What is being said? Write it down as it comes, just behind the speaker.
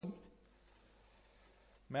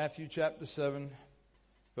Matthew chapter 7,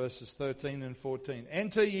 verses 13 and 14.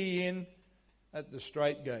 Enter ye in at the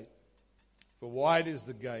strait gate, for wide is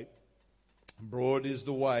the gate, and broad is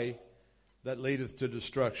the way that leadeth to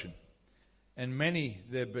destruction, and many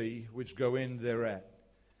there be which go in thereat.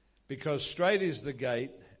 Because strait is the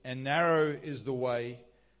gate, and narrow is the way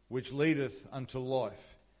which leadeth unto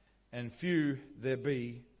life, and few there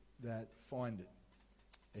be that find it.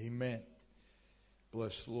 Amen.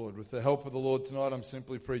 Bless the Lord. With the help of the Lord tonight, I'm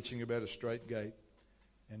simply preaching about a straight gate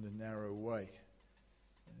and a narrow way.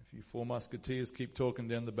 If you four musketeers keep talking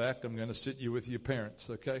down the back, I'm going to sit you with your parents,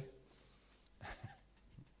 okay?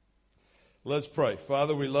 Let's pray.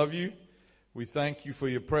 Father, we love you. We thank you for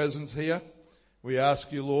your presence here. We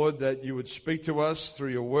ask you, Lord, that you would speak to us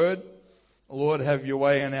through your word. Lord, have your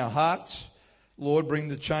way in our hearts. Lord, bring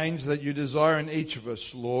the change that you desire in each of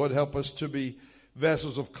us. Lord, help us to be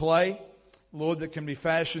vessels of clay, Lord, that can be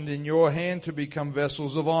fashioned in your hand to become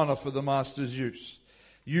vessels of honor for the Master's use.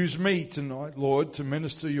 Use me tonight, Lord, to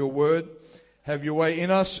minister your word. Have your way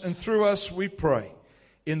in us and through us, we pray.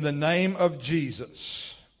 In the name of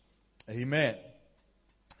Jesus. Amen.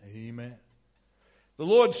 Amen. The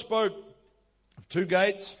Lord spoke of two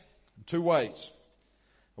gates and two ways.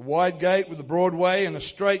 A wide gate with a broad way and a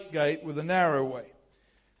straight gate with a narrow way.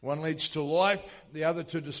 One leads to life, the other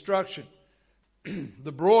to destruction.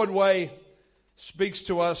 The broad way speaks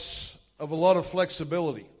to us of a lot of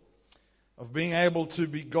flexibility, of being able to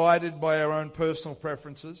be guided by our own personal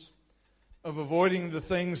preferences, of avoiding the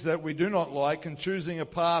things that we do not like and choosing a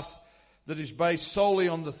path that is based solely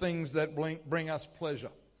on the things that bring us pleasure,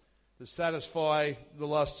 to satisfy the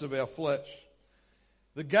lusts of our flesh.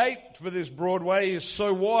 The gate for this broad way is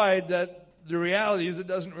so wide that the reality is it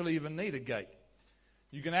doesn't really even need a gate.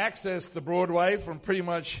 You can access the broad way from pretty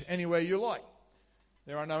much anywhere you like.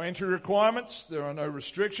 There are no entry requirements. There are no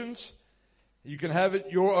restrictions. You can have it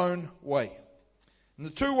your own way. And the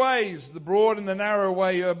two ways, the broad and the narrow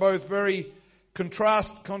way, are both very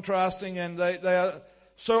contrasting, and they are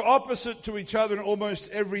so opposite to each other in almost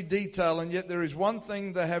every detail, and yet there is one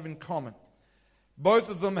thing they have in common. Both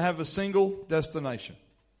of them have a single destination.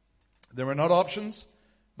 There are not options,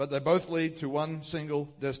 but they both lead to one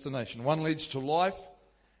single destination. One leads to life,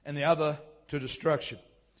 and the other to destruction.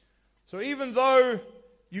 So even though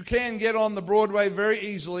you can get on the Broadway very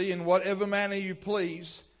easily in whatever manner you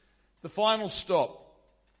please, the final stop,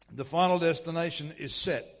 the final destination is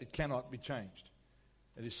set. It cannot be changed.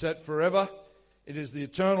 It is set forever. It is the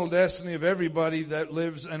eternal destiny of everybody that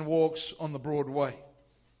lives and walks on the Broadway.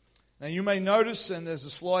 Now you may notice, and there's a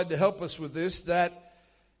slide to help us with this, that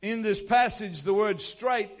in this passage the word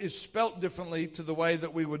straight is spelt differently to the way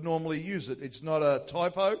that we would normally use it. It's not a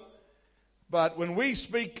typo. But when we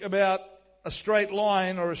speak about a straight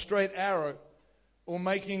line or a straight arrow, or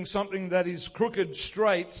making something that is crooked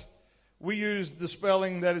straight, we use the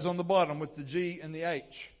spelling that is on the bottom with the G and the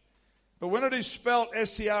H. But when it is spelt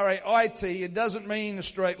S-T-R-A-I-T, it doesn't mean a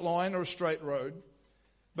straight line or a straight road,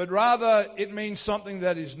 but rather it means something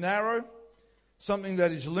that is narrow, something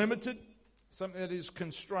that is limited, something that is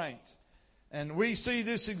constrained. And we see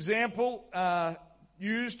this example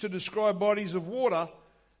used to describe bodies of water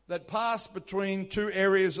that pass between two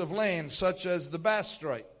areas of land, such as the Bass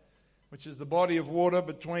Strait, which is the body of water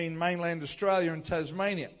between mainland Australia and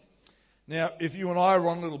Tasmania. Now, if you and I were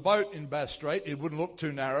on a little boat in Bass Strait, it wouldn't look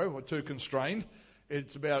too narrow or too constrained.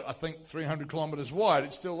 It's about, I think, 300 kilometres wide.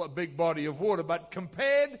 It's still a big body of water, but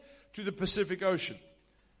compared to the Pacific Ocean,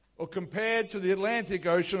 or compared to the Atlantic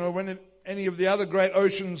Ocean, or any of the other great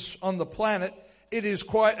oceans on the planet, it is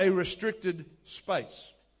quite a restricted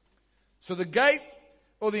space. So the gate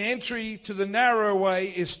or the entry to the narrow way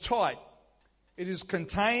is tight. It is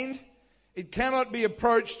contained. It cannot be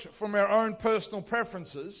approached from our own personal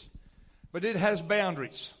preferences, but it has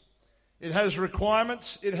boundaries. It has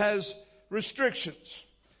requirements. It has restrictions.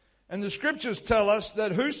 And the scriptures tell us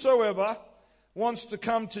that whosoever wants to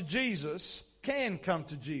come to Jesus can come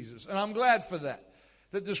to Jesus. And I'm glad for that.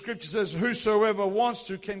 That the scripture says whosoever wants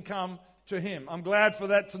to can come to him. I'm glad for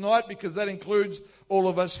that tonight because that includes all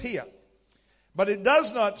of us here. But it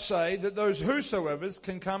does not say that those whosoevers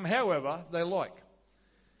can come however they like.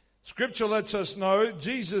 Scripture lets us know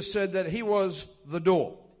Jesus said that he was the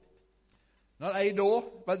door. Not a door,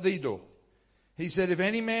 but the door. He said if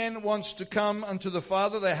any man wants to come unto the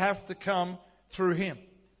Father, they have to come through him.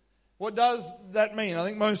 What does that mean? I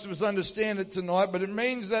think most of us understand it tonight, but it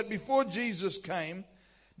means that before Jesus came,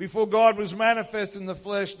 before God was manifest in the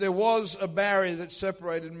flesh, there was a barrier that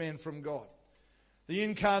separated men from God. The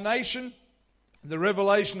incarnation, the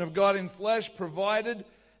revelation of God in flesh, provided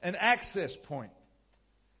an access point.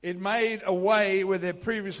 It made a way where there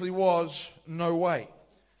previously was no way.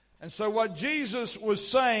 And so what Jesus was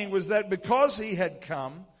saying was that because he had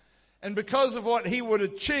come, and because of what he would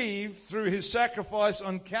achieve through his sacrifice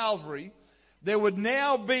on Calvary, there would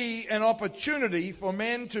now be an opportunity for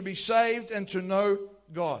men to be saved and to know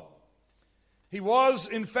God. He was,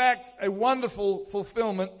 in fact, a wonderful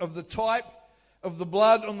fulfillment of the type of the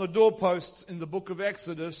blood on the doorposts in the book of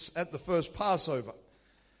Exodus at the first Passover.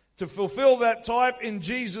 To fulfill that type, in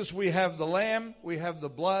Jesus we have the lamb, we have the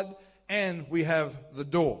blood, and we have the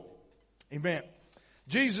door. Amen.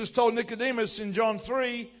 Jesus told Nicodemus in John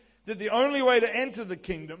 3 that the only way to enter the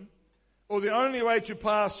kingdom, or the only way to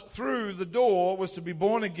pass through the door, was to be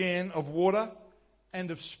born again of water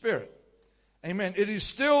and of spirit. Amen. It is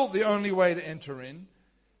still the only way to enter in.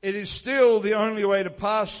 It is still the only way to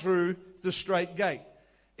pass through the strait gate.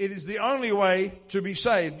 It is the only way to be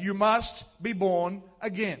saved. You must be born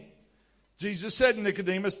again. Jesus said to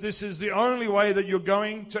Nicodemus, this is the only way that you're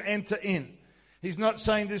going to enter in. He's not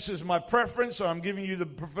saying this is my preference, so I'm giving you the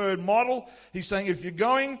preferred model. He's saying if you're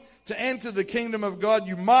going to enter the kingdom of God,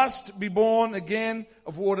 you must be born again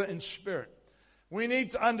of water and spirit. We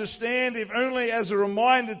need to understand, if only as a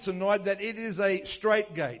reminder tonight, that it is a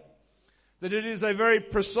strait gate, that it is a very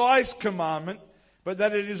precise commandment, but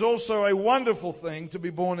that it is also a wonderful thing to be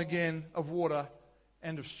born again of water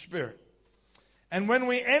and of spirit. And when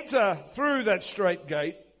we enter through that strait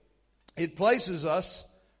gate, it places us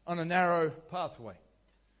on a narrow pathway.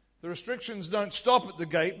 The restrictions don't stop at the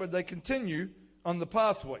gate, but they continue on the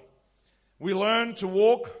pathway. We learn to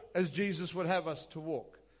walk as Jesus would have us to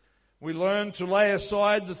walk. We learn to lay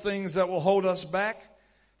aside the things that will hold us back,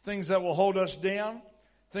 things that will hold us down,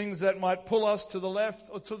 things that might pull us to the left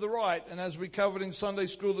or to the right. And as we covered in Sunday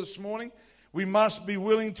school this morning, we must be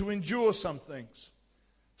willing to endure some things,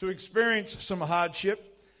 to experience some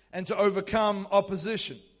hardship, and to overcome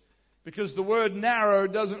opposition. Because the word narrow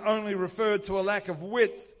doesn't only refer to a lack of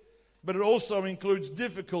width, but it also includes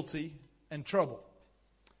difficulty and trouble.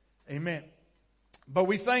 Amen. But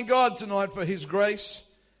we thank God tonight for His grace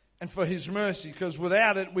and for His mercy, because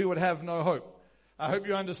without it we would have no hope. I hope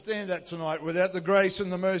you understand that tonight. Without the grace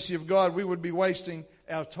and the mercy of God, we would be wasting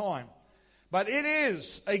our time. But it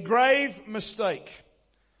is a grave mistake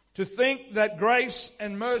to think that grace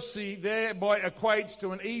and mercy thereby equates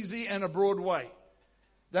to an easy and a broad way.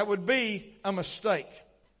 That would be a mistake.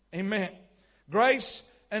 Amen. Grace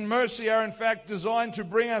and mercy are in fact designed to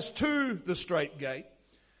bring us to the strait gate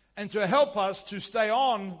and to help us to stay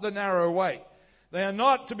on the narrow way. They are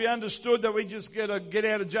not to be understood that we just get a get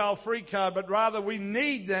out of jail free card, but rather we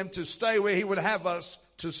need them to stay where He would have us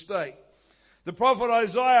to stay. The prophet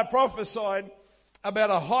Isaiah prophesied about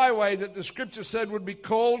a highway that the scripture said would be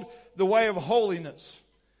called the way of holiness.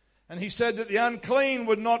 And he said that the unclean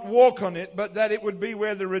would not walk on it, but that it would be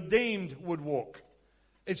where the redeemed would walk.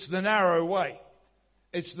 It's the narrow way.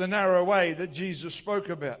 It's the narrow way that Jesus spoke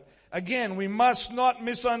about. Again, we must not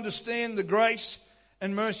misunderstand the grace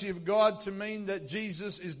and mercy of God to mean that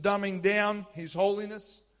Jesus is dumbing down His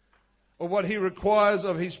holiness or what He requires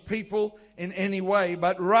of His people in any way,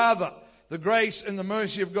 but rather the grace and the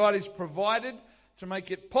mercy of God is provided to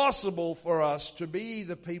make it possible for us to be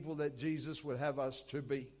the people that Jesus would have us to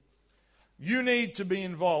be. You need to be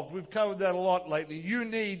involved. We've covered that a lot lately. You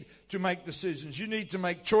need to make decisions. You need to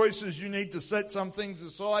make choices. You need to set some things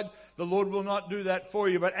aside. The Lord will not do that for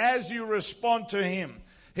you. But as you respond to Him,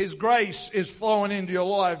 His grace is flowing into your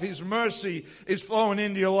life. His mercy is flowing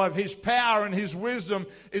into your life. His power and His wisdom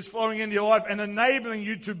is flowing into your life and enabling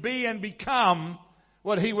you to be and become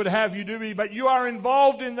what He would have you to be. But you are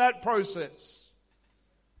involved in that process.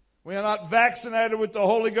 We are not vaccinated with the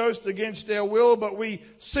Holy Ghost against our will, but we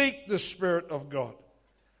seek the Spirit of God.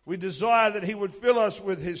 We desire that He would fill us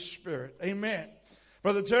with His Spirit. Amen.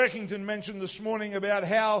 Brother Turkington mentioned this morning about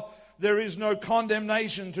how there is no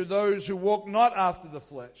condemnation to those who walk not after the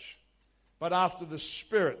flesh, but after the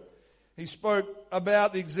Spirit. He spoke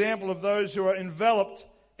about the example of those who are enveloped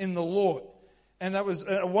in the Lord. And that was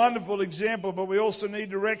a wonderful example, but we also need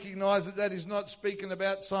to recognize that that is not speaking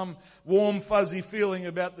about some warm, fuzzy feeling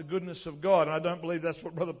about the goodness of God. And I don't believe that's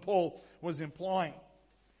what Brother Paul was implying.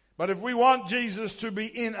 But if we want Jesus to be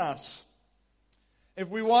in us, if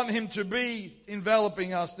we want Him to be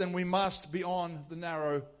enveloping us, then we must be on the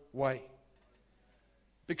narrow way.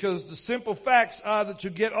 Because the simple facts are that to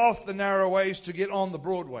get off the narrow way is to get on the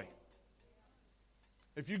broad way.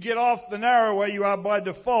 If you get off the narrow way, you are by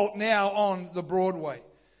default now on the broad way.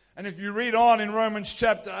 And if you read on in Romans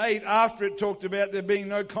chapter 8, after it talked about there being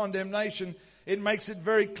no condemnation, it makes it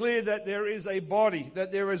very clear that there is a body,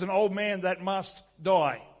 that there is an old man that must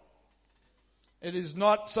die. It is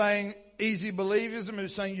not saying easy believism, it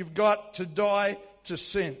is saying you've got to die to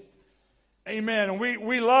sin. Amen. And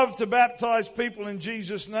we love to baptize people in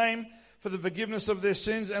Jesus' name for the forgiveness of their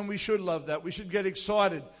sins, and we should love that. We should get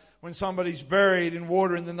excited when somebody's buried in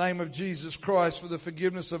water in the name of Jesus Christ for the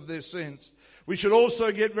forgiveness of their sins. We should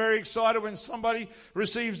also get very excited when somebody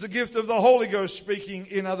receives the gift of the Holy Ghost speaking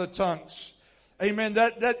in other tongues. Amen.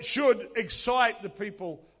 That should excite the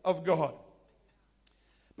people of God.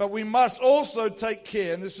 But we must also take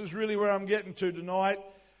care, and this is really where I'm getting to tonight,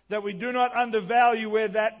 that we do not undervalue where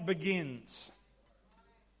that begins.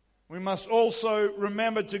 We must also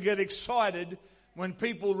remember to get excited when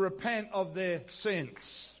people repent of their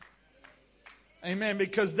sins. Amen.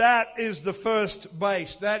 Because that is the first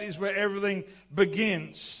base. That is where everything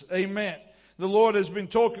begins. Amen. The Lord has been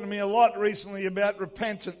talking to me a lot recently about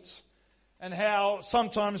repentance and how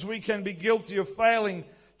sometimes we can be guilty of failing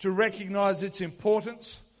to recognize its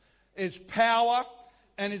importance, its power,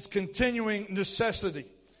 and its continuing necessity.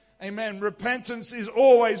 Amen. Repentance is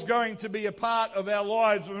always going to be a part of our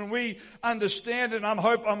lives. When we understand it, and I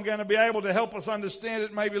hope I'm going to be able to help us understand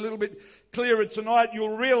it maybe a little bit clearer tonight,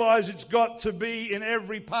 you'll realize it's got to be in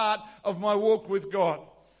every part of my walk with God.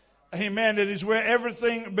 Amen. It is where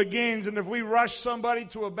everything begins. And if we rush somebody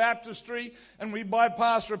to a baptistry and we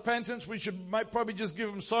bypass repentance, we should probably just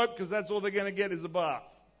give them soap, because that's all they're going to get is a bath.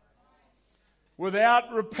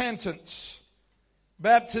 Without repentance,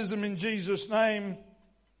 baptism in Jesus' name,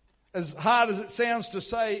 as hard as it sounds to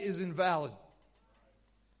say, is invalid.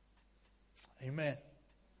 Amen.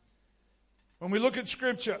 When we look at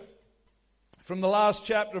Scripture, from the last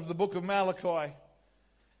chapter of the book of Malachi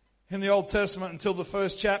in the Old Testament until the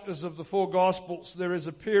first chapters of the four Gospels, there is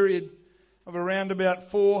a period of around about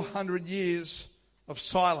 400 years of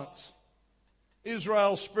silence.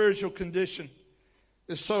 Israel's spiritual condition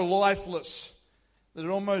is so lifeless that it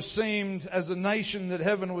almost seemed as a nation that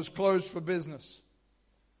heaven was closed for business.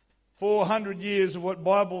 400 years of what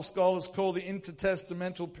Bible scholars call the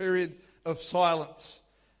intertestamental period of silence.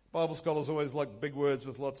 Bible scholars always like big words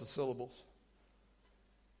with lots of syllables.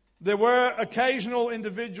 There were occasional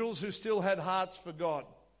individuals who still had hearts for God.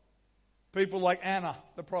 People like Anna,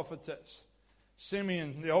 the prophetess.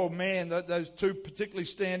 Simeon, the old man. Those two particularly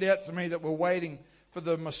stand out to me that were waiting for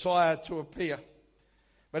the Messiah to appear.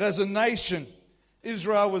 But as a nation,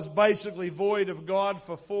 Israel was basically void of God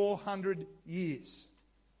for 400 years.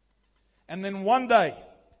 And then one day,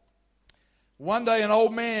 an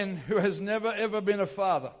old man who has never ever been a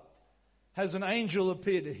father has an angel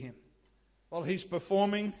appear to him while he's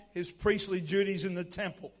performing his priestly duties in the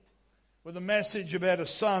temple with a message about a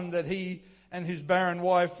son that he and his barren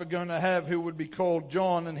wife are going to have, who would be called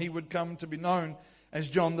John, and he would come to be known as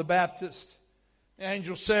John the Baptist. The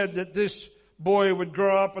angel said that this boy would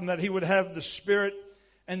grow up and that he would have the spirit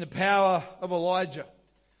and the power of Elijah.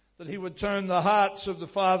 That he would turn the hearts of the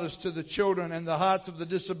fathers to the children and the hearts of the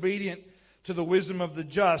disobedient to the wisdom of the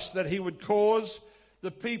just. That he would cause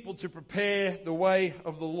the people to prepare the way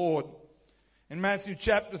of the Lord. In Matthew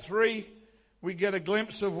chapter 3, we get a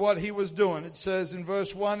glimpse of what he was doing. It says in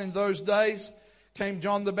verse 1, "In those days came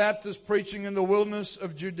John the Baptist preaching in the wilderness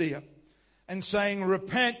of Judea, and saying,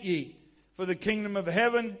 Repent ye, for the kingdom of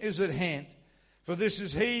heaven is at hand. For this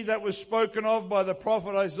is he that was spoken of by the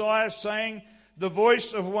prophet Isaiah, saying, The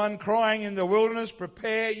voice of one crying in the wilderness,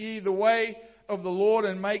 Prepare ye the way of the Lord,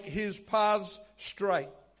 and make his paths straight."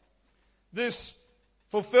 This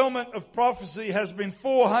fulfillment of prophecy has been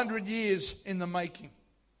 400 years in the making.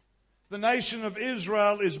 The nation of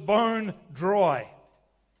Israel is bone dry.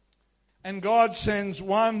 And God sends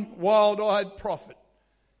one wild-eyed prophet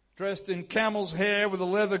dressed in camel's hair with a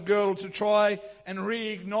leather girdle to try and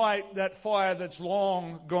reignite that fire that's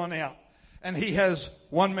long gone out. And he has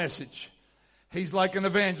one message. He's like an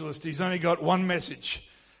evangelist. He's only got one message.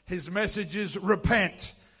 His message is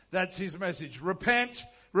repent. That's his message. Repent,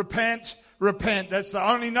 repent, repent. That's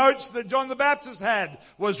the only notes that John the Baptist had,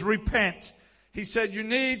 was repent. He said, you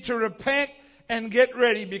need to repent and get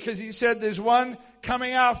ready, because he said, there's one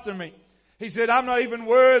coming after me. He said, I'm not even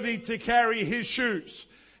worthy to carry his shoes.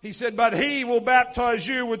 He said, but he will baptize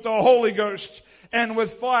you with the Holy Ghost and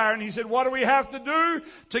with fire. And he said, what do we have to do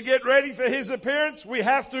to get ready for his appearance? We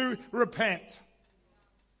have to repent.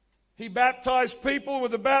 He baptized people with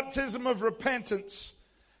the baptism of repentance.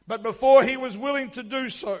 But before he was willing to do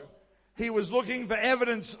so, he was looking for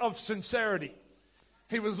evidence of sincerity.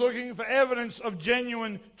 He was looking for evidence of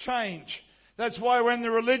genuine change. That's why when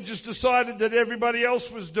the religious decided that everybody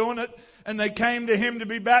else was doing it and they came to him to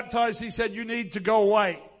be baptized, he said, you need to go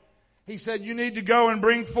away. He said, you need to go and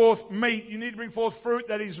bring forth meat. You need to bring forth fruit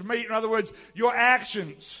that is meat. In other words, your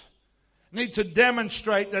actions need to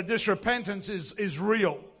demonstrate that this repentance is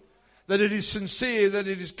real, that it is sincere, that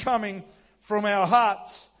it is coming from our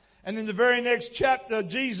hearts. And in the very next chapter,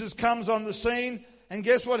 Jesus comes on the scene, and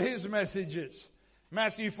guess what his message is?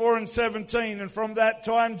 Matthew 4:17, and from that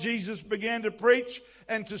time Jesus began to preach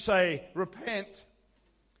and to say, repent,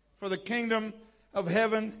 for the kingdom of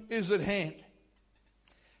heaven is at hand.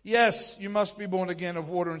 Yes, you must be born again of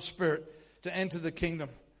water and spirit to enter the kingdom.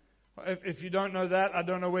 If you don't know that, I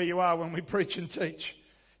don't know where you are when we preach and teach.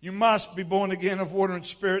 You must be born again of water and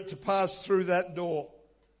spirit to pass through that door.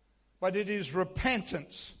 But it is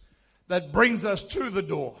repentance that brings us to the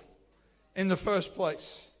door in the first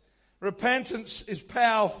place. Repentance is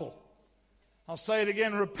powerful. I'll say it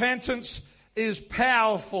again. Repentance is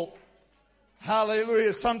powerful.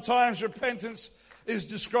 Hallelujah. Sometimes repentance is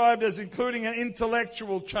described as including an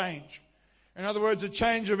intellectual change. In other words, a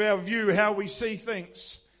change of our view, how we see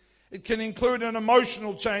things. It can include an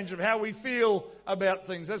emotional change of how we feel about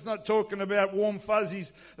things. That's not talking about warm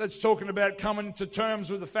fuzzies. That's talking about coming to terms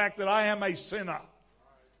with the fact that I am a sinner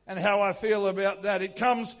and how I feel about that. It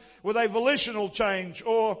comes with a volitional change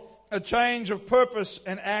or a change of purpose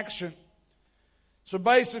and action. So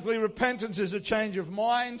basically, repentance is a change of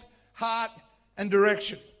mind, heart, and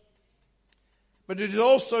direction. But it is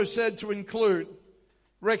also said to include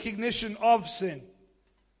recognition of sin.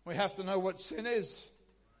 We have to know what sin is.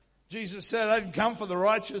 Jesus said, I didn't come for the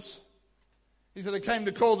righteous. He said, I came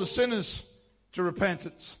to call the sinners to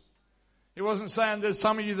repentance. He wasn't saying there's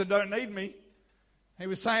some of you that don't need me. He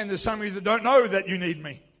was saying there's some of you that don't know that you need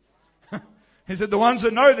me. He said, the ones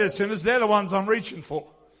that know they're sinners, they're the ones I'm reaching for.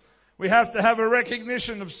 We have to have a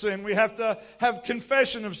recognition of sin. We have to have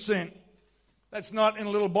confession of sin. That's not in a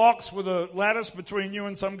little box with a lattice between you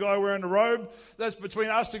and some guy wearing a robe. That's between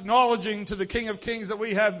us acknowledging to the King of Kings that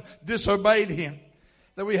we have disobeyed him,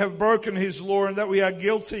 that we have broken his law, and that we are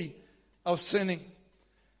guilty of sinning.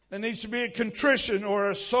 There needs to be a contrition or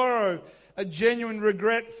a sorrow, a genuine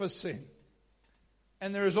regret for sin.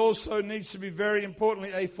 And there is also needs to be, very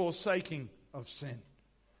importantly, a forsaking of sin.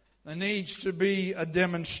 There needs to be a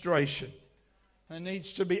demonstration. There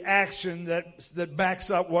needs to be action that backs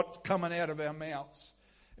up what's coming out of our mouths.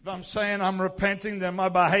 If I'm saying I'm repenting, then my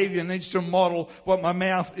behavior needs to model what my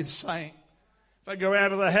mouth is saying. If I go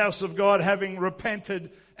out of the house of God having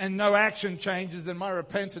repented and no action changes, then my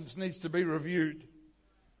repentance needs to be reviewed.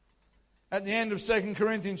 At the end of 2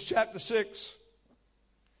 Corinthians chapter 6,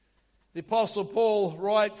 the Apostle Paul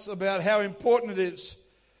writes about how important it is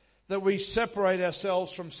that we separate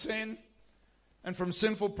ourselves from sin and from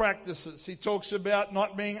sinful practices. He talks about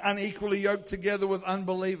not being unequally yoked together with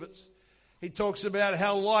unbelievers. He talks about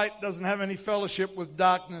how light doesn't have any fellowship with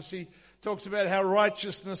darkness. He talks about how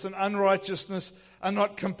righteousness and unrighteousness are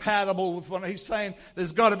not compatible with one another. He's saying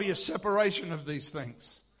there's got to be a separation of these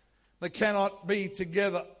things. They cannot be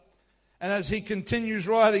together. And as he continues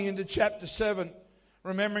writing into chapter 7,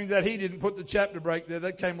 remembering that he didn't put the chapter break there,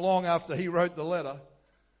 that came long after he wrote the letter,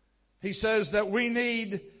 he says that we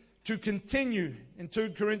need to continue, in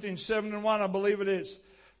 2 Corinthians 7:1, I believe it is,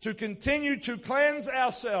 to continue to cleanse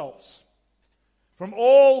ourselves from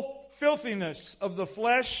all filthiness of the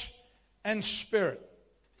flesh and spirit,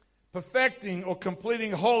 perfecting or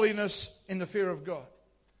completing holiness in the fear of God.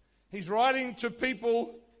 He's writing to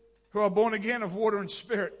people who are born again of water and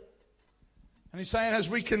spirit. And he's saying as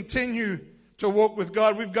we continue to walk with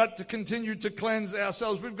God, we've got to continue to cleanse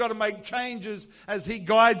ourselves. We've got to make changes as he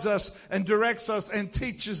guides us and directs us and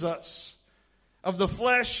teaches us of the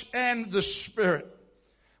flesh and the spirit.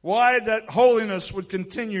 Why? That holiness would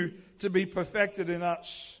continue to be perfected in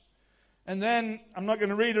us. And then, I'm not going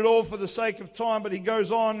to read it all for the sake of time, but he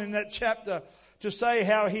goes on in that chapter to say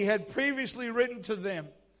how he had previously written to them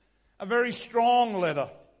a very strong letter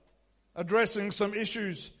addressing some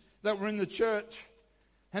issues that were in the church.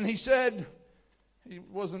 And he said, he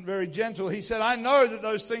wasn't very gentle. He said, I know that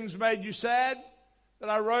those things made you sad, that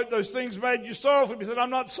I wrote those things made you sorrowful. He said,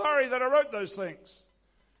 I'm not sorry that I wrote those things.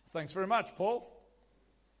 Thanks very much, Paul.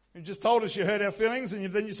 You just told us you hurt our feelings, and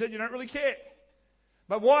then you said you don't really care.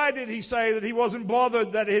 But why did he say that he wasn't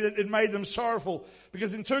bothered that it made them sorrowful?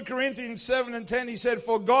 Because in 2 Corinthians 7:10 he said,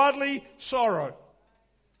 for godly sorrow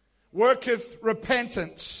worketh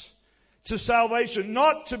repentance to salvation,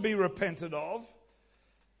 not to be repented of,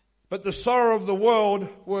 but the sorrow of the world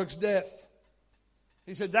works death.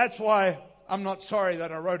 He said, that's why I'm not sorry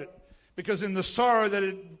that I wrote it. Because in the sorrow that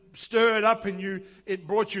it stirred up in you, it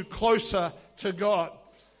brought you closer to God.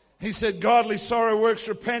 He said, godly sorrow works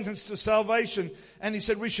repentance to salvation. And he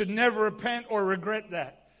said, we should never repent or regret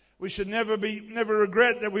that. We should never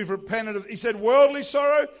regret that we've repented of. He said, worldly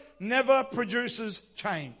sorrow never produces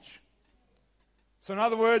change. So in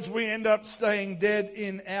other words, we end up staying dead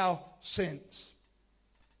in our sins.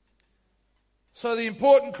 So the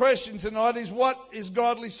important question tonight is, what is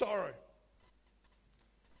godly sorrow?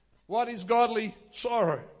 What is godly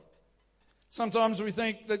sorrow? Sometimes we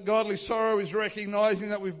think that godly sorrow is recognizing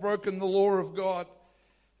that we've broken the law of God.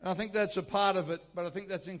 And I think that's a part of it, but I think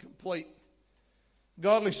that's incomplete.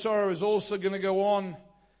 Godly sorrow is also going to go on.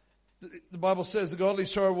 The Bible says the godly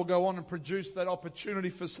sorrow will go on and produce that opportunity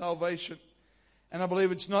for salvation. And I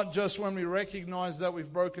believe it's not just when we recognize that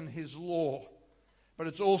we've broken His law, but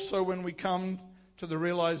it's also when we come to the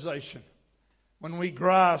realization, when we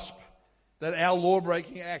grasp that our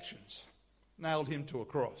law-breaking actions nailed Him to a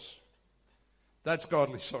cross. That's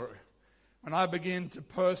godly sorrow. When I begin to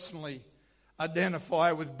personally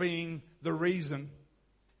identify with being the reason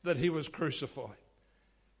that He was crucified.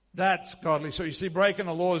 That's godly. So you see, breaking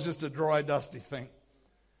the law is just a dry, dusty thing.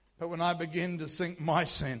 But when I begin to think my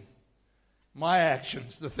sin, my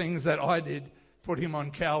actions, the things that I did, put Him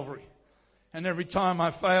on Calvary. And every time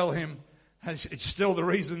I fail Him, it's still the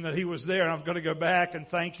reason that He was there. And I've got to go back and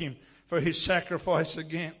thank Him for His sacrifice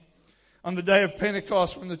again. On the day of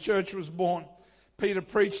Pentecost, when the church was born, Peter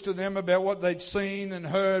preached to them about what they'd seen and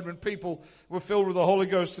heard when people were filled with the Holy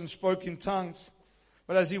Ghost and spoke in tongues.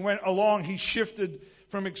 But as he went along, he shifted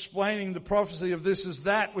from explaining the prophecy of this is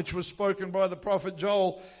that which was spoken by the prophet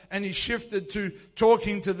Joel, and he shifted to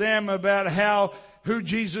talking to them about who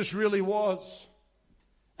Jesus really was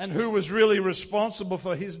and who was really responsible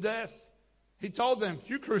for His death. He told them,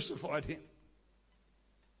 you crucified Him.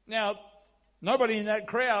 Now, nobody in that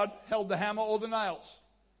crowd held the hammer or the nails.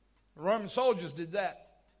 The Roman soldiers did that.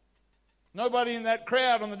 Nobody in that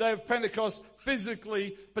crowd on the day of Pentecost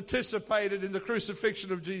physically participated in the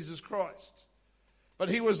crucifixion of Jesus Christ. But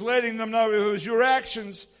he was letting them know it was your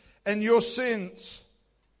actions and your sins.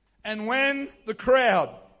 And when the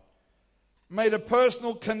crowd made a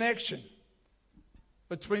personal connection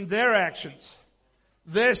between their actions,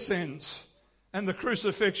 their sins, and the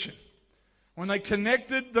crucifixion, when they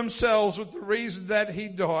connected themselves with the reason that He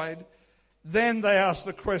died, then they asked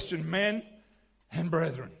the question, men and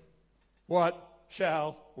brethren, what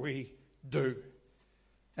shall we do?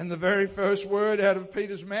 And the very first word out of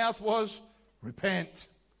Peter's mouth was, repent.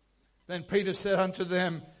 Then Peter said unto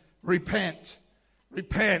them, repent,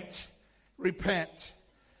 repent, repent.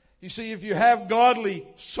 You see, if you have godly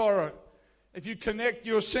sorrow, if you connect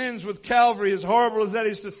your sins with Calvary, as horrible as that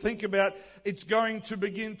is to think about, it's going to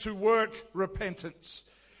begin to work repentance.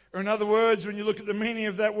 Or in other words, when you look at the meaning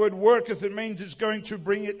of that word worketh, it means it's going to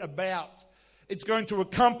bring it about. It's going to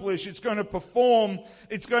accomplish, it's going to perform,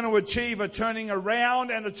 it's going to achieve a turning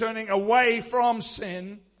around and a turning away from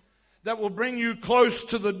sin that will bring you close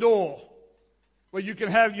to the door where you can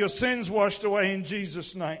have your sins washed away in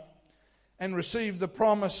Jesus' name and receive the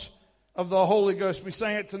promise of the Holy Ghost. We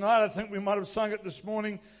sang it tonight. I think we might have sung it this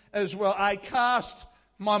morning as well. I cast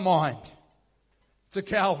my mind to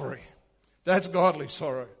Calvary. That's godly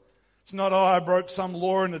sorrow. It's not, I broke some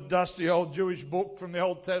law in a dusty old Jewish book from the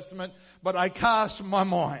Old Testament, but I cast my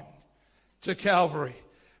mind to Calvary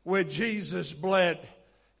where Jesus bled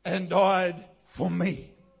and died for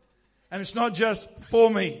me. And it's not just for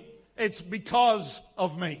me. It's because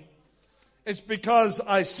of me. It's because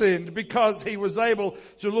I sinned, because He was able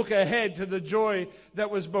to look ahead to the joy that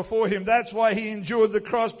was before Him. That's why He endured the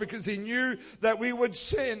cross, because He knew that we would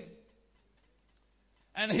sin.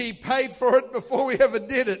 And He paid for it before we ever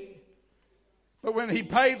did it. But when He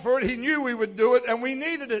paid for it, He knew we would do it and we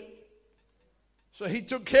needed it. So He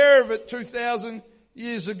took care of it 2,000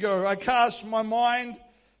 years ago. I cast my mind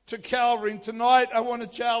to Calvary. And tonight I want to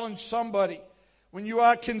challenge somebody. When you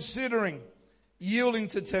are considering yielding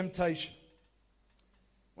to temptation,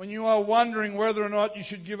 when you are wondering whether or not you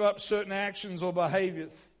should give up certain actions or behaviors,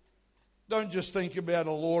 don't just think about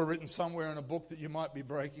a law written somewhere in a book that you might be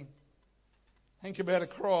breaking. Think about a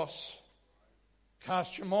cross.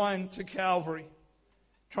 Cast your mind to Calvary.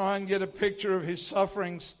 Try and get a picture of His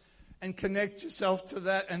sufferings and connect yourself to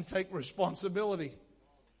that and take responsibility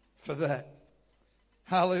for that.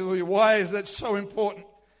 Hallelujah. Why is that so important?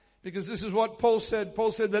 Because this is what Paul said.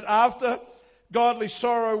 Paul said that after godly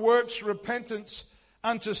sorrow works repentance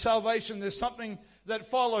unto salvation, there's something that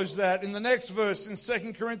follows that. In the next verse, in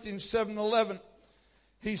 2 Corinthians 7:11,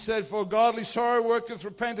 he said, for godly sorrow worketh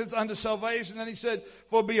repentance unto salvation. Then he said,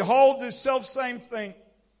 for behold this selfsame thing,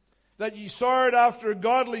 that ye sorrowed after a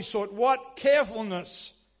godly sort, what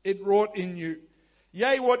carefulness it wrought in you.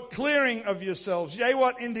 Yea, what clearing of yourselves. Yea,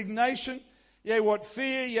 what indignation. Yea, what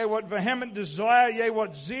fear. Yea, what vehement desire. Yea,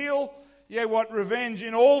 what zeal. Yea, what revenge.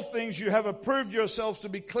 In all things you have approved yourselves to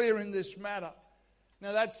be clear in this matter.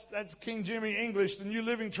 Now that's King Jimmy English. The New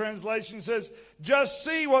Living Translation says, just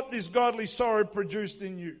see what this godly sorrow produced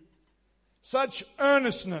in you. Such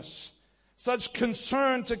earnestness, such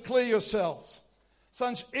concern to clear yourselves,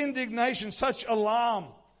 such indignation, such alarm,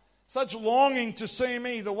 such longing to see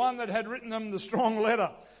me, the one that had written them the strong letter,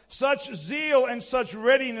 such zeal and such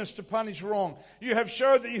readiness to punish wrong. You have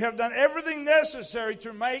showed that you have done everything necessary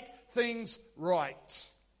to make things right.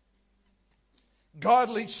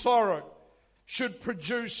 Godly sorrow should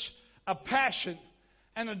produce a passion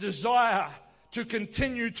and a desire to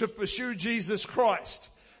continue to pursue Jesus Christ,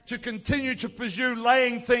 to continue to pursue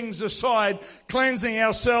laying things aside, cleansing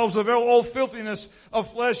ourselves of all filthiness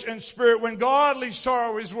of flesh and spirit. When godly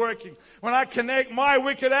sorrow is working, when I connect my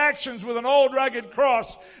wicked actions with an old rugged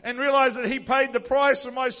cross and realize that He paid the price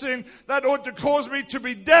for my sin, that ought to cause me to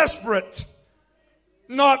be desperate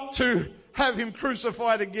not to have Him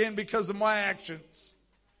crucified again because of my actions.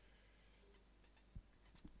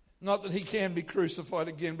 Not that He can be crucified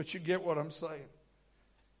again, but you get what I'm saying.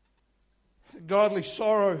 Godly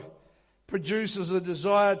sorrow produces a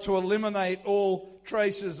desire to eliminate all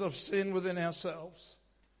traces of sin within ourselves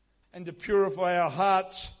and to purify our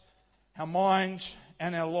hearts, our minds,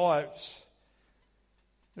 and our lives.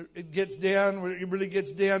 It really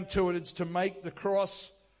gets down to it. It's to make the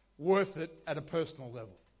cross worth it at a personal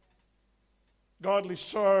level. Godly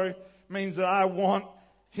sorrow means that I want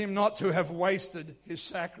Him not to have wasted His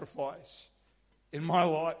sacrifice in my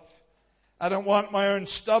life. I don't want my own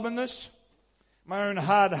stubbornness, my own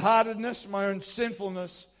hard-heartedness, my own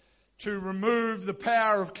sinfulness to remove the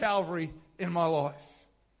power of Calvary in my life.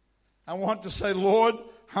 I want to say, Lord,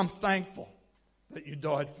 I'm thankful that You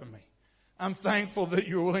died for me. I'm thankful that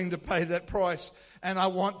You were willing to pay that price. And I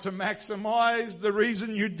want to maximize the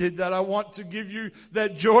reason You did that. I want to give You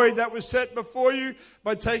that joy that was set before You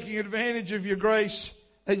by taking advantage of Your grace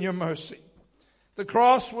and Your mercy. The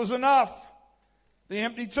cross was enough. The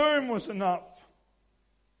empty tomb was enough.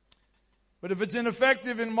 But if it's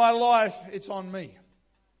ineffective in my life, it's on me.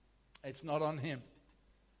 It's not on Him.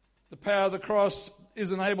 The power of the cross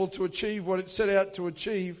isn't able to achieve what it set out to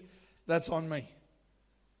achieve. That's on me.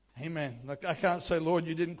 Amen. Like, I can't say, Lord,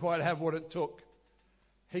 You didn't quite have what it took.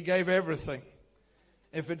 He gave everything.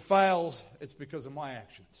 If it fails, it's because of my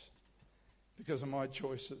actions, because of my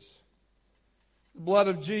choices. The blood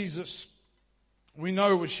of Jesus, we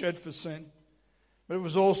know, was shed for sin, but it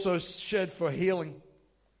was also shed for healing,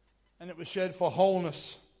 and it was shed for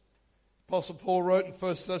wholeness. Apostle Paul wrote in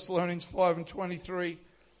 1 Thessalonians 5:23,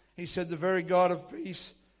 he said, the very God of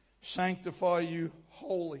peace sanctify you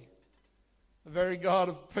wholly. The very God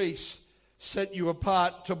of peace set you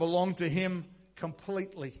apart to belong to Him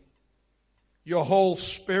completely. Your whole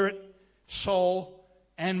spirit, soul,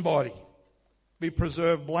 and body be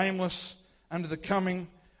preserved blameless under the coming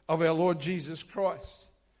of our Lord Jesus Christ.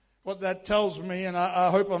 What that tells me, and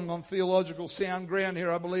I hope I'm on theological sound ground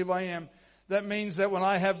here, I believe I am, that means that when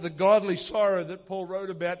I have the godly sorrow that Paul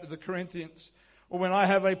wrote about to the Corinthians, or when I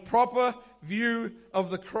have a proper view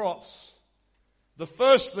of the cross, the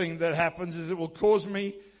first thing that happens is it will cause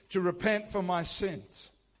me to repent for my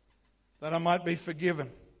sins, that I might be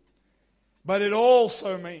forgiven. But it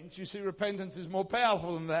also means, you see, repentance is more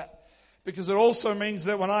powerful than that, because it also means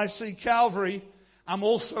that when I see Calvary, I'm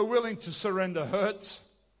also willing to surrender hurts,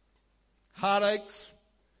 heartaches,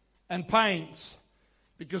 and pains.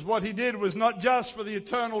 Because what He did was not just for the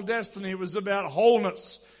eternal destiny, it was about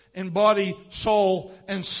wholeness in body, soul,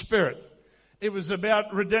 and spirit. It was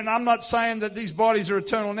about redemption. I'm not saying that these bodies are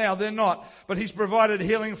eternal now. They're not. But He's provided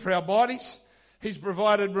healing for our bodies. He's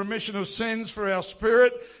provided remission of sins for our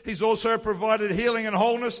spirit. He's also provided healing and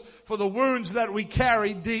wholeness for the wounds that we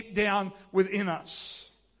carry deep down within us.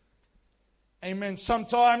 Amen.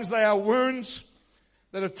 Sometimes they are wounds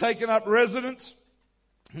that have taken up residence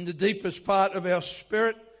in the deepest part of our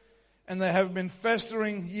spirit, and they have been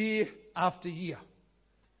festering year after year.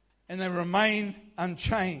 And they remain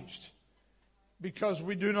unchanged because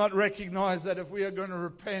we do not recognize that if we are going to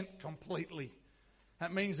repent completely,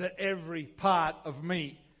 that means that every part of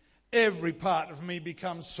me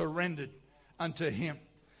becomes surrendered unto Him.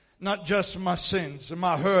 Not just my sins,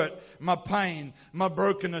 my hurt, my pain, my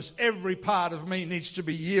brokenness. Every part of me needs to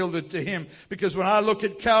be yielded to Him. Because when I look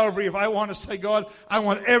at Calvary, if I want to say, God, I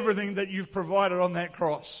want everything that You've provided on that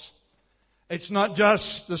cross. It's not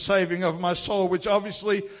just the saving of my soul, which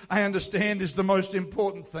obviously I understand is the most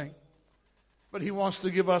important thing. But He wants to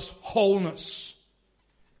give us wholeness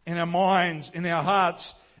in our minds, in our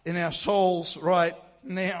hearts, in our souls right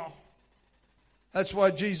now. That's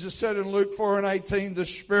why Jesus said in Luke 4:18, the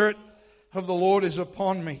Spirit of the Lord is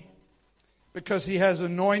upon me, because He has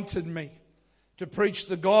anointed me to preach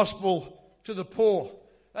the gospel to the poor.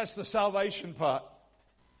 That's the salvation part.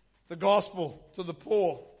 The gospel to the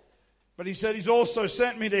poor. But He said He's also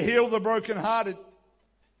sent me to heal the brokenhearted,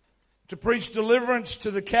 to preach deliverance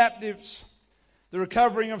to the captives, the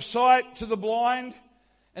recovering of sight to the blind,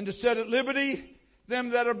 and to set at liberty them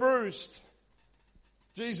that are bruised.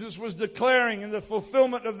 Jesus was declaring in the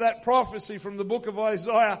fulfillment of that prophecy from the book of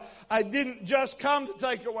Isaiah, I didn't just come to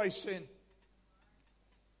take away sin.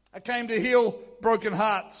 I came to heal broken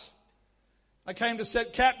hearts. I came to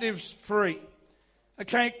set captives free. I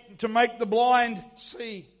came to make the blind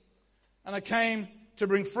see. And I came to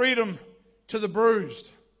bring freedom to the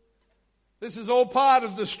bruised. This is all part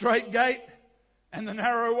of the straight gate and the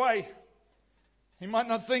narrow way. You might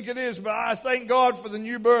not think it is, but I thank God for the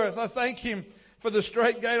new birth. I thank Him for the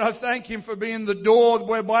straight gate. I thank Him for being the door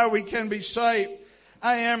whereby we can be saved.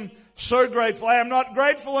 I am so grateful. I am not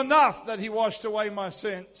grateful enough that He washed away my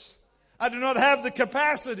sins. I do not have the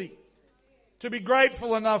capacity to be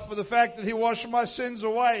grateful enough for the fact that He washed my sins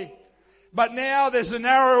away. But now there's a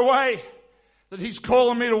narrow way that He's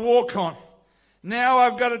calling me to walk on. Now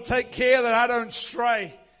I've got to take care that I don't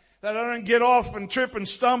stray, that I don't get off and trip and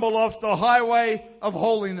stumble off the highway of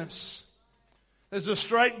holiness. There's a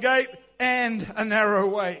straight gate and a narrow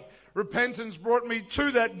way. Repentance brought me to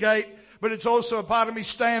that gate, but it's also a part of me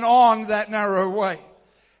staying on that narrow way.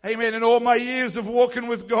 Amen. In all my years of walking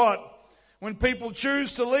with God, when people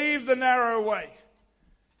choose to leave the narrow way,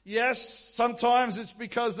 yes, sometimes it's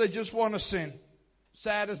because they just want to sin.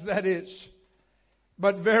 Sad as that is.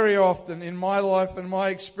 But very often in my life and my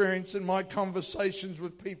experience and my conversations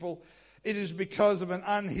with people, it is because of an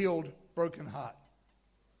unhealed, broken heart.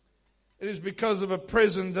 It is because of a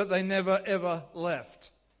prison that they never ever left.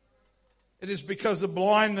 It is because of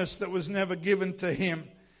blindness that was never given to him.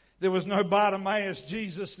 There was no Bartimaeus,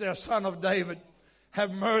 Jesus, thou son of David, have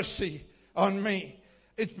mercy on me.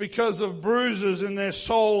 It's because of bruises in their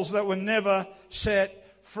souls that were never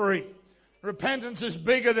set free. Repentance is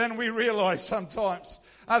bigger than we realize sometimes.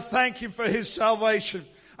 I thank Him for His salvation.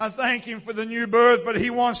 I thank Him for the new birth, but He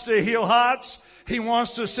wants to heal hearts. He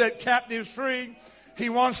wants to set captives free. He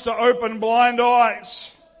wants to open blind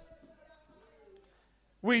eyes.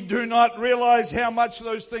 We do not realize how much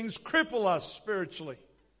those things cripple us spiritually,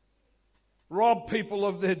 rob people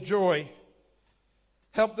of their joy,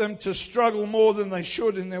 help them to struggle more than they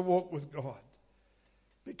should in their walk with God,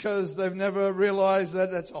 because they've never realized that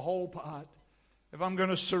that's a whole part. If I'm going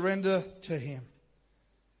to surrender to Him.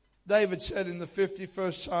 David said in the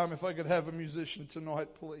 51st Psalm, if I could have a musician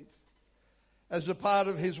tonight, please. As a part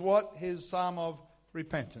of his what? His Psalm of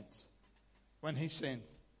repentance. When he sinned.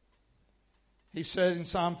 He said in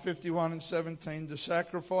Psalm 51 and 17, the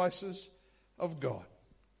sacrifices of God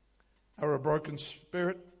are a broken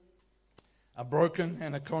spirit, a broken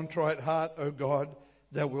and a contrite heart, O God,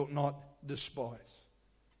 thou wilt not despise.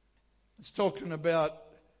 It's talking about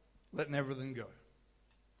letting everything go.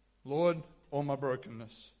 Lord, all my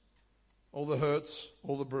brokenness, all the hurts,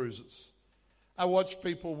 all the bruises. I watch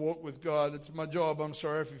people walk with God. It's my job. I'm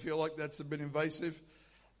sorry if you feel like that's a bit invasive.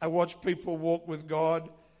 I watch people walk with God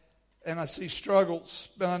and I see struggles.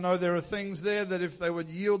 But I know there are things there that if they would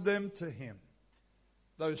yield them to Him,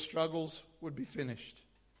 those struggles would be finished.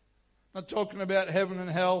 I'm not talking about heaven and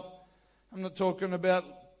hell. I'm not talking about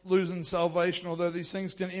losing salvation, although these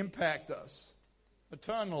things can impact us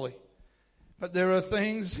eternally. But there are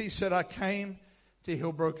things, He said, I came to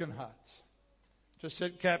heal broken hearts, to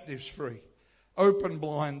set captives free, open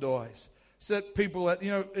blind eyes, set people at,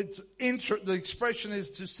 the expression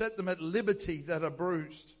is to set them at liberty that are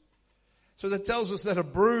bruised. So that tells us that a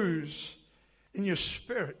bruise in your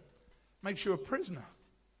spirit makes you a prisoner.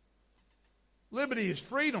 Liberty is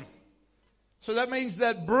freedom. So that means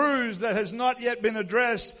that bruise that has not yet been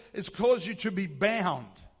addressed has caused you to be bound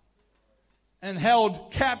and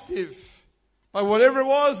held captive by whatever it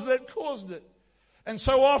was that caused it. And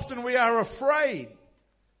so often we are afraid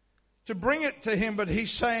to bring it to Him, but He's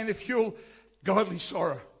saying if you'll, godly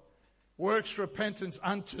sorrow, works repentance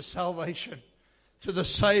unto salvation, to the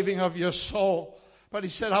saving of your soul. But He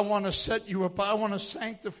said, I want to set you apart. I want to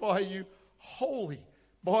sanctify you wholly,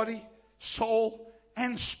 body, soul,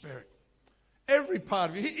 and spirit. Every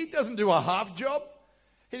part of you. He doesn't do a half job.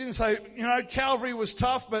 He didn't say, Calvary was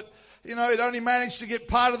tough, but, it only managed to get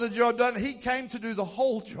part of the job done. He came to do the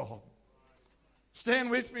whole job. Stand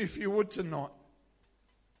with me if you would tonight.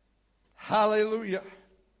 Hallelujah.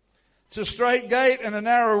 It's a straight gate and a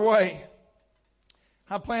narrow way.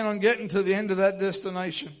 I plan on getting to the end of that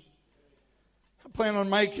destination. I plan on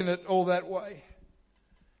making it all that way.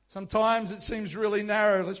 Sometimes it seems really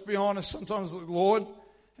narrow. Let's be honest. Sometimes, Lord,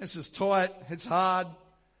 this is tight. It's hard.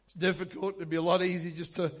 It's difficult. It'd be a lot easier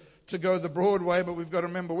just to go the broad way, but we've got to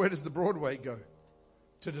remember, where does the broad way go?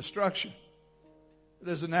 To destruction.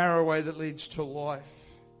 There's a narrow way that leads to life.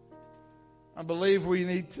 I believe we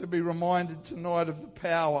need to be reminded tonight of the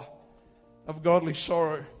power of godly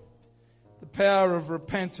sorrow, the power of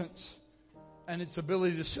repentance and its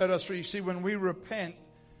ability to set us free. You see, when we repent,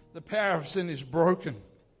 the power of sin is broken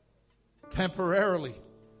temporarily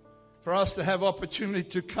for us to have opportunity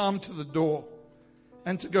to come to the door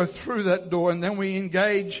and to go through that door. And then we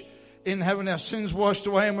engage in having our sins washed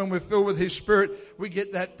away. And when we're filled with His Spirit, we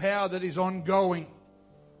get that power that is ongoing,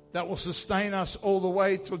 that will sustain us all the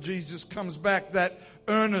way till Jesus comes back, that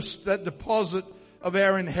earnest, that deposit of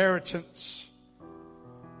our inheritance.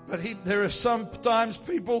 But there are sometimes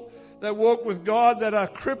people that walk with God that are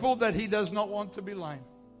crippled that He does not want to be lame.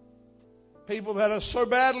 People that are so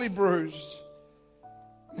badly bruised.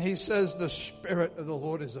 And He says, the Spirit of the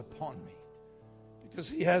Lord is upon me because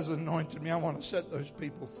He has anointed me. I want to set those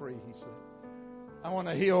people free, He said. I want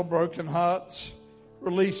to heal broken hearts,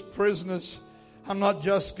 release prisoners. I'm not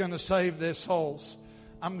just going to save their souls.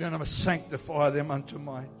 I'm going to sanctify them unto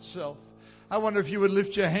myself. I wonder if you would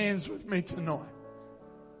lift your hands with me tonight.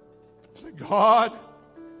 Say, God,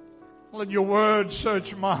 let your word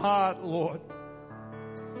search my heart, Lord.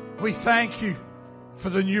 We thank you for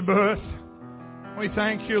the new birth. We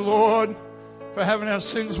thank you, Lord, for having our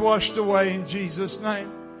sins washed away in Jesus'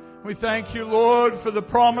 name. We thank you, Lord, for the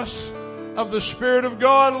promise of the Spirit of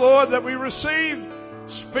God, Lord, that we receive,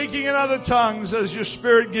 speaking in other tongues as your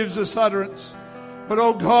Spirit gives us utterance. But,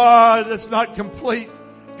 oh God, that's not complete.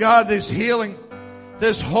 God, there's healing,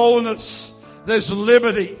 there's wholeness, there's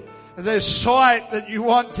liberty, there's sight that you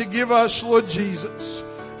want to give us, Lord Jesus.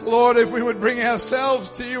 Lord, if we would bring ourselves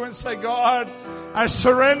to you and say, God, I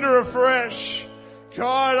surrender afresh.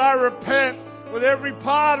 God, I repent with every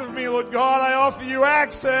part of me, Lord God. I offer you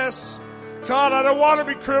access. God, I don't want to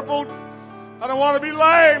be crippled. I don't want to be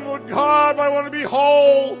lame, Lord God, but I want to be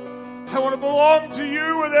whole. I want to belong to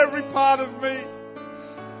you with every part of me.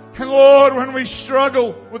 And Lord, when we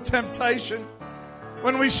struggle with temptation,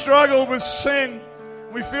 when we struggle with sin,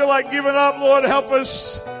 we feel like giving up, Lord, help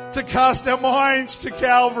us to cast our minds to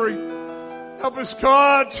Calvary. Help us,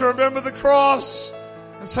 God, to remember the cross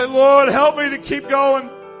and say, Lord, help me to keep going.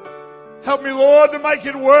 Help me, Lord, to make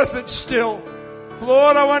it worth it still.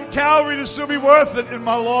 Lord, I want Calvary to still be worth it in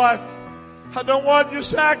my life. I don't want your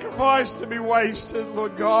sacrifice to be wasted,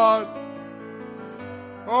 Lord God.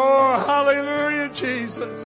 Oh, hallelujah, Jesus.